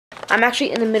I'm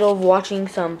actually in the middle of watching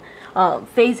some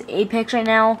FaZe Apex right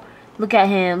now. Look at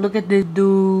him. Look at this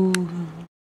dude.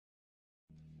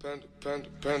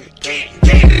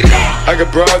 I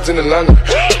got broads in Atlanta.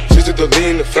 She's at the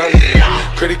lean, the family.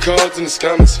 Credit cards in the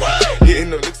scammers. Hitting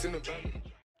the licks in the van.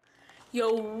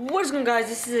 Yo, what's going on, guys?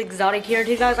 This is Exotic here.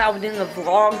 Today, guys, I was doing the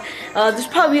vlog. This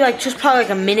probably like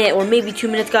a minute or maybe 2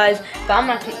 minutes, guys. But I'm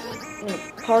actually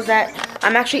pause that.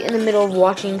 I'm actually in the middle of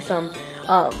watching some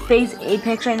FaZe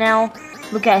Apex right now.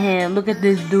 Look at him. Look at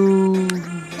this dude.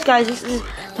 Guys, this is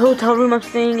the hotel room I'm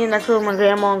staying in. That's where my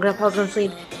grandma and grandpa's gonna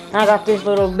sleep. And I got this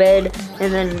little bed,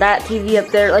 and then that TV up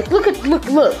there. Like, look.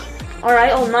 All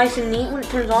right, all nice and neat when it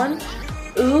turns on.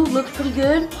 Ooh, looks pretty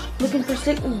good. Looking for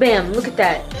sick. Bam, look at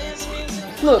that.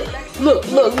 Look.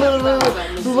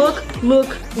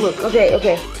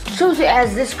 Okay. Shows it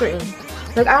as this screen.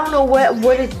 Like, I don't know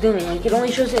what it's doing. Like, it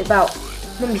only shows it about,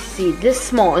 let me see, this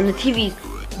small, and the TV's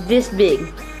this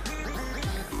big.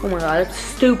 Oh my god, it's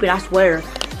stupid, I swear.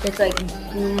 It's like,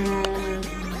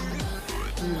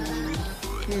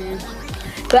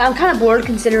 But I'm kind of bored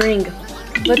considering,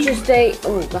 let's just say,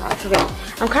 oh gosh, okay.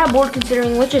 I'm kind of bored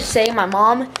considering, let's just say my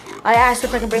mom, I asked her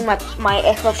if I can bring my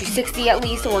Xbox 360 at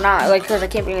least, or not, like, because I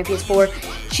can't bring my PS4.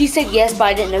 She said yes, but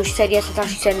I didn't know she said yes. I thought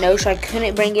she said no, so I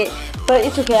couldn't bring it. But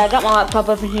it's okay, I got my laptop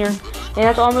up in here, and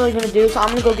that's all I'm really going to do. So I'm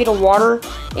going to go get a water,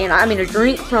 and a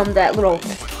drink from that little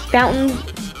fountain.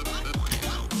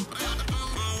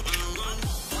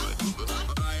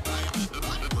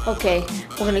 Okay,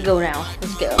 we're going to go now.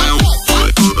 Let's go.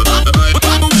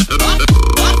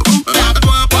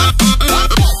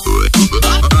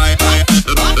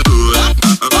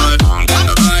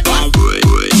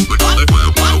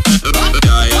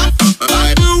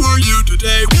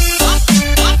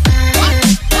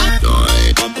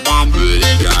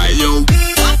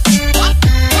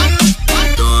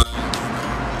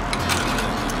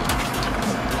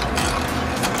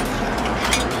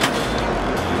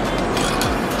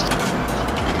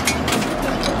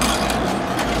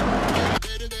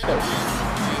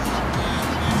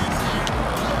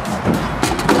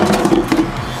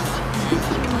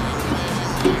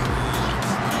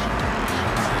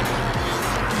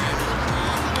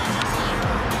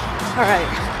 Alright,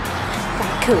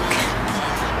 got Coke.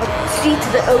 C to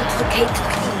the O to the K to the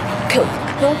E. Coke.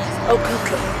 Oh,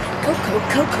 Coke.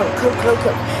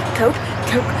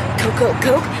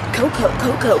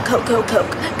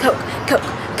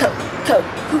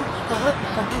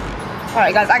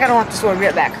 Alright, guys, I gotta lock the store. Be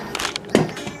right back.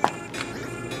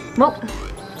 Well,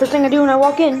 first thing I do when I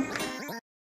walk in.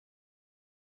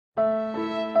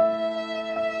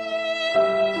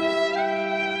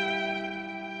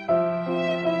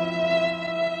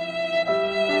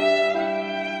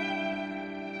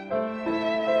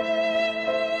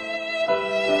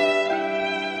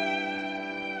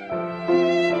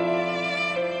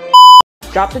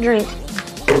 Drop the drink.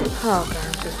 Oh god,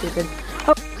 I'm so stupid.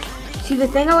 Oh, see, the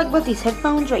thing I like about these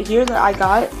headphones right here that I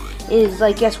got is,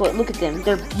 like, guess what? Look at them.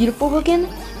 They're beautiful looking.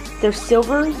 They're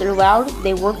silver. They're loud.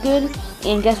 They work good.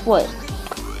 And guess what?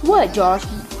 What, Josh?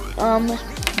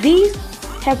 These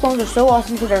headphones are so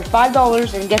awesome because they're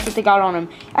 $5. And guess what they got on them?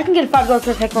 I can get $5 worth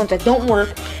of headphones that don't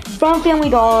work from Family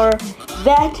Dollar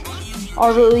that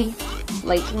are really,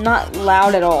 like, not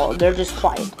loud at all. They're just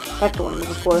quiet. That's what I'm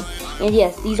looking for. And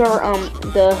yes, these are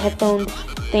the headphone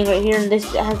thing right here, and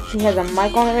this actually has a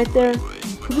mic on it right there.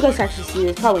 Hope you guys actually see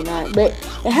this, probably not, but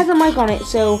it has a mic on it,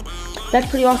 so that's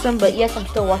pretty awesome. But yes, I'm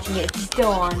still watching it. It's still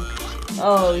on.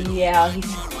 Oh yeah, he's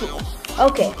so cool.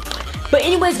 Okay, but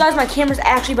anyways, guys, my camera's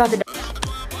actually about to die.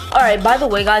 Alright, by the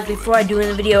way, guys, before I do in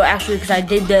the video, actually, because I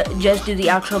did just do the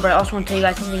outro, but I also want to tell you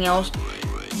guys something else.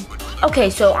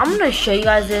 Okay, so I'm gonna show you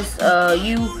guys this.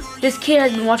 This kid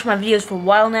has been watching my videos for a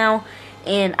while now,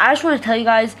 and I just want to tell you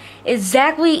guys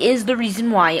exactly is the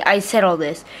reason why I said all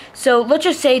this. So let's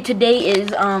just say today is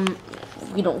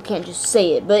can't just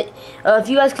say it, but if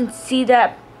you guys can see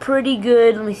that pretty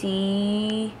good, let me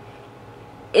see,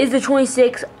 is the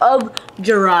 26th of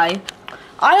July.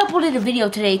 I uploaded a video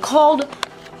today called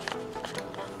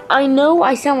I Know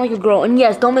I Sound Like a Girl. And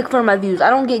yes, don't make fun of my views. I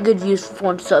don't get good views for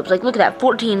 4 subs. Like, look at that,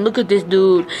 14. Look at this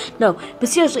dude. No, but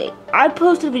seriously, I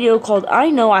posted a video called I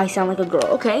Know I Sound Like a Girl.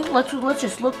 Okay, let's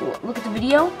just look at the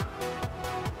video.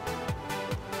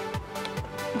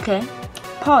 Okay,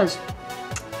 pause.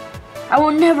 I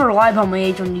will never lie about my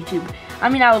age on YouTube. I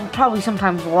mean, I would probably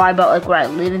sometimes lie about, like, where I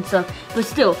live and stuff. But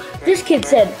still, this kid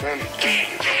said,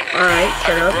 alright,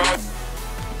 shut up.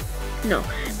 No,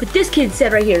 but this kid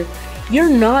said right here, you're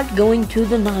not going to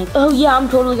the 9th. Oh yeah, I'm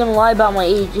totally gonna lie about my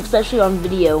age, especially on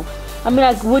video. I mean,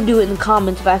 I would do it in the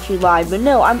comments if I actually lied, but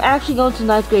no, I'm actually going to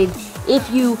 9th grade if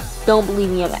you don't believe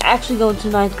me. I'm actually going to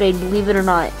 9th grade, believe it or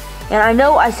not. And I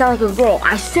know I sound like a girl.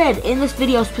 I said in this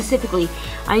video specifically,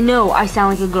 I know I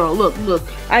sound like a girl. Look, look.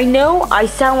 I know I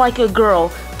sound like a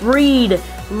girl. Read.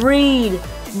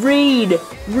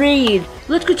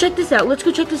 Let's go check this out. Let's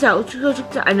go check this out.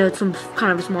 I know it's some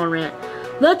kind of a small rant.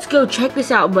 Let's go check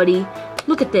this out, buddy.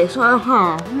 Look at this. Look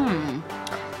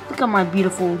at my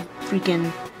beautiful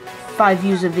freaking 5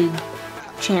 views of the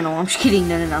channel. I'm just kidding.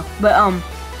 No. But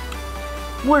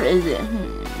where is it?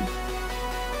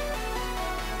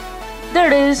 There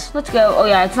it is. Let's go. Oh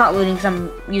yeah, it's not loading because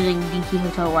I'm using DT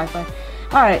Hotel Wi-Fi.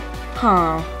 All right.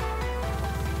 Come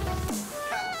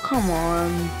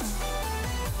on.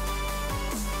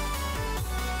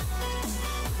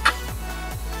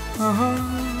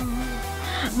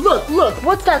 Look.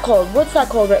 What's that called?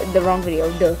 The wrong video.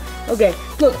 Duh. Okay.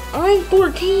 Look, I'm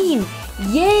 14.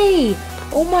 Yay!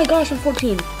 Oh my gosh, I'm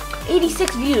 14.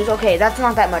 86 views. Okay, that's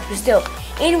not that much, but still.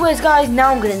 Anyways, guys,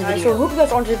 now I'm getting the video. So I hope you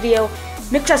guys enjoyed the video.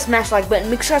 Make sure to smash the like button.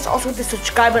 Make sure to also hit the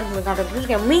subscribe button for the content. There's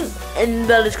a link in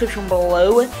the description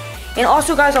below. And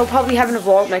also, guys, I'll probably have a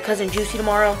vlog with my cousin Juicy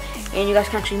tomorrow, and you guys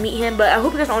can actually meet him. But I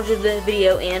hope you guys all enjoyed the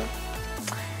video, and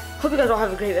hope you guys all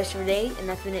have a great rest of your day. And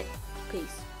that's been it.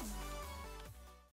 Peace.